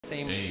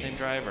same 8,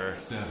 driver.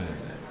 7,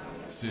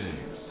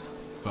 6,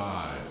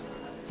 5,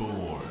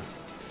 4,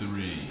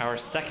 3. Our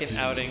second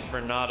outing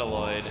for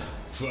Nautiloid.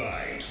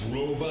 Fight,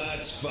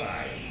 robots,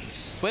 fight.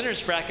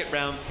 Winners bracket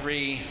round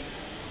 3.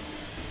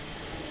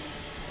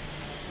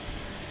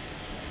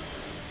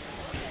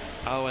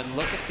 Oh, and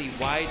look at the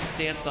wide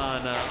stance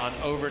on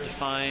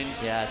over-defined.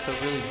 Yeah, it's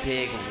a really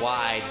big,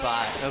 wide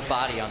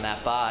body on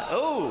that bot.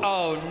 Oh!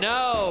 Oh,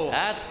 no!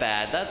 That's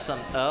bad. That's some...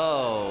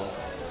 Oh.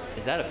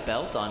 Is that a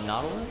belt on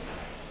Nautiloid?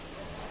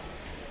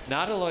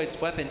 Nautiloid's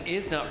weapon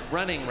is not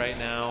running right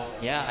now.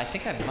 Yeah, I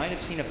think I might have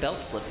seen a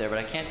belt slip there, but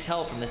I can't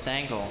tell from this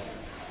angle.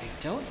 I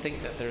don't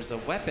think that there's a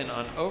weapon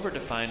on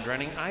over-defined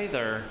running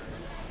either.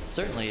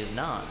 Certainly is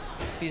not.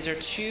 These are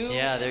two...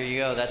 Yeah, there you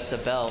go. That's the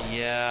belt.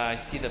 Yeah, I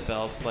see the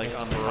belts like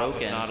it's on the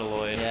broken. top of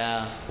Nautiloid.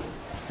 Yeah.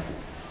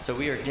 So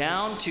we are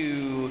down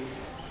to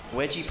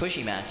wedgie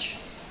pushy match.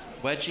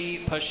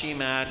 Wedgie pushy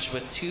match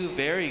with two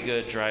very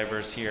good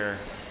drivers here.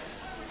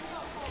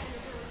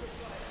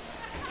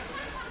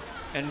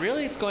 And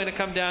really it's going to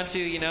come down to,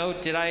 you know,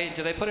 did I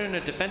put it in a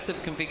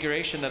defensive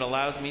configuration that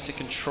allows me to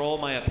control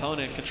my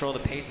opponent, control the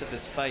pace of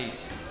this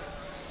fight?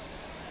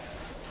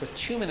 With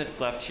 2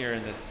 minutes left here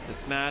in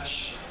this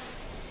match,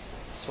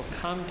 this will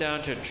come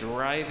down to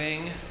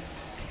driving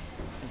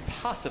and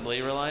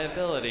possibly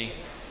reliability.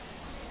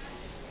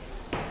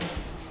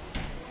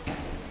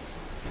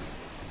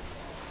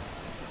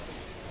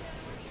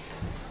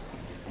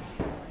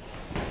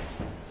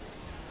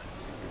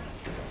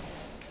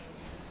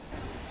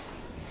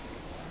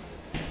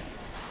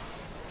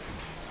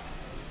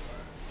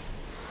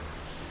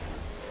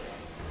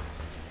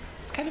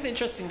 Kind of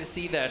interesting to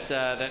see that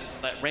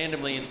that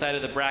randomly inside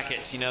of the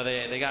bracket, you know,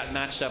 they got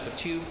matched up with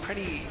two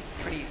pretty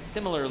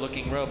similar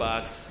looking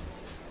robots,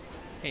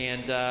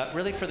 and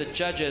really for the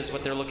judges,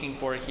 what they're looking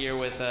for here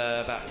with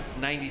about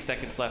 90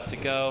 seconds left to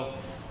go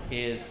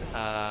is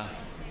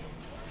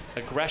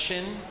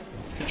aggression,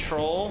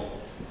 control,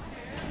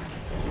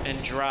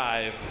 and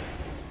drive.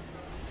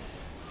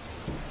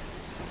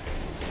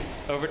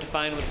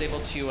 Overdefined was able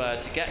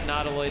to get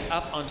Nautiloid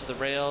up onto the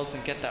rails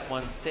and get that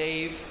one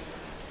save.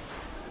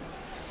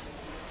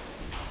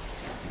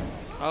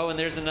 Oh, and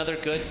there's another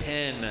good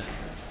pin.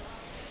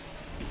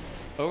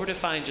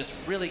 Overdefined just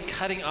really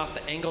cutting off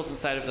the angles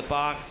inside of the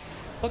box.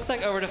 Looks like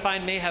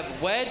Overdefined may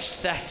have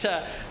wedged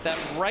that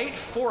right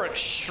fork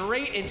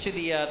straight into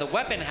the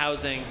weapon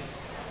housing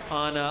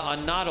on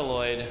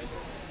Nautiloid.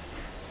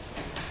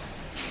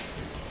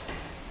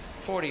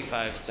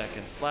 45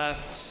 seconds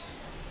left.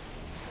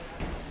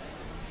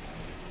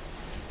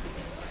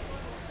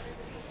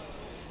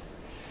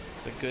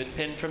 It's a good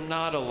pin from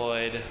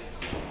Nautiloid.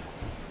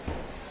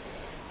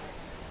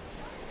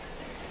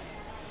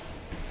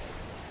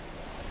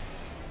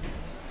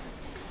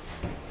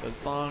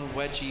 Those long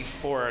wedgie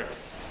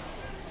forks.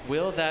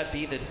 Will that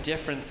be the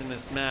difference in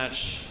this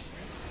match?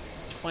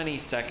 20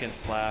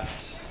 seconds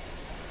left.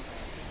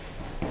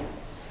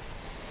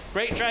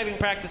 Great driving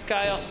practice,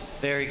 Kyle.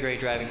 Very great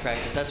driving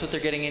practice. That's what they're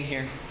getting in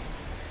here.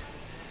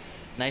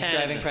 Nice 10,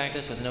 driving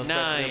practice with no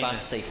threat to their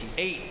bot's safety.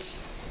 8,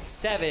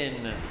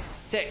 7,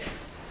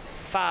 6,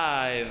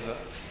 5,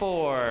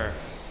 4,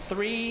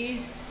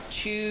 3,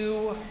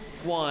 2,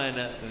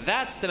 1.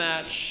 That's the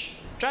match.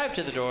 Drive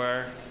to the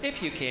door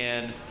if you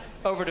can.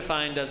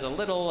 Overdefined does a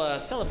little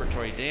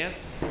celebratory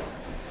dance.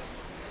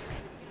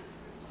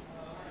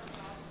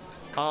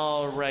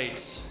 All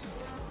right.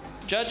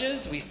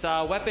 Judges, we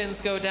saw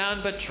weapons go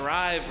down, but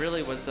drive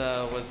really was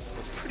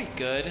pretty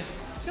good.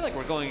 I feel like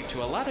we're going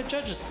to a lot of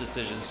judges'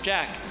 decisions.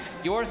 Jack,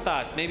 your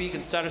thoughts? Maybe you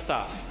can start us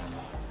off.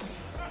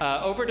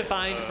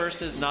 Overdefined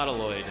versus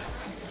Nautiloid.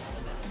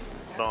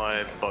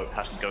 My vote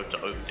has to go to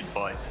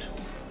Overdefined.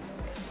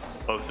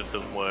 Both of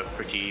them were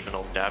pretty even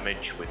on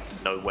damage with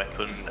no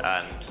weapon,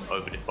 and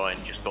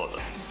Overdefined just got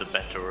the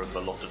better of a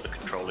lot of the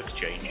control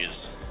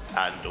exchanges,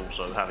 and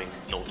also having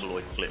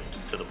Nautiloid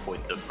flipped to the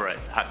point that Brett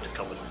had to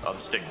come and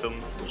unstick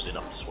them was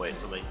enough to sway it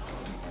for me.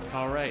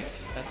 All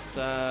right, that's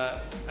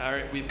all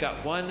right. We've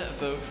got one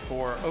vote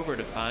for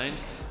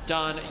Overdefined.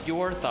 Don,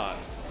 your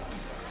thoughts?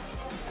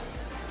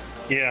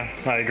 Yeah,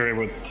 I agree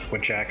with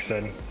what Jack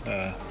said.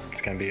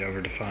 It's going to be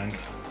Overdefined.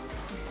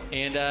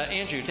 And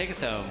Andrew, take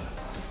us home.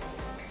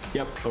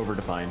 Yep,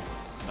 Overdefined.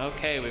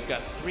 Okay, we've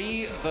got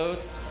 3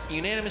 votes.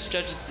 Unanimous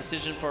judges'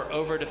 decision for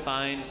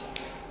Overdefined,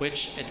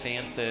 which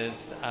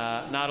advances.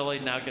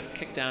 Nautiloid now gets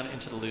kicked down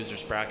into the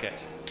loser's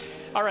bracket.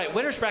 All right,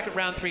 winners bracket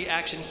round 3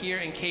 action here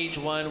in cage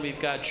 1. We've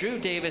got Drew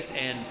Davis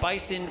and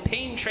Bison,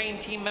 Pain Train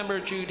team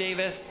member Drew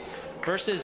Davis versus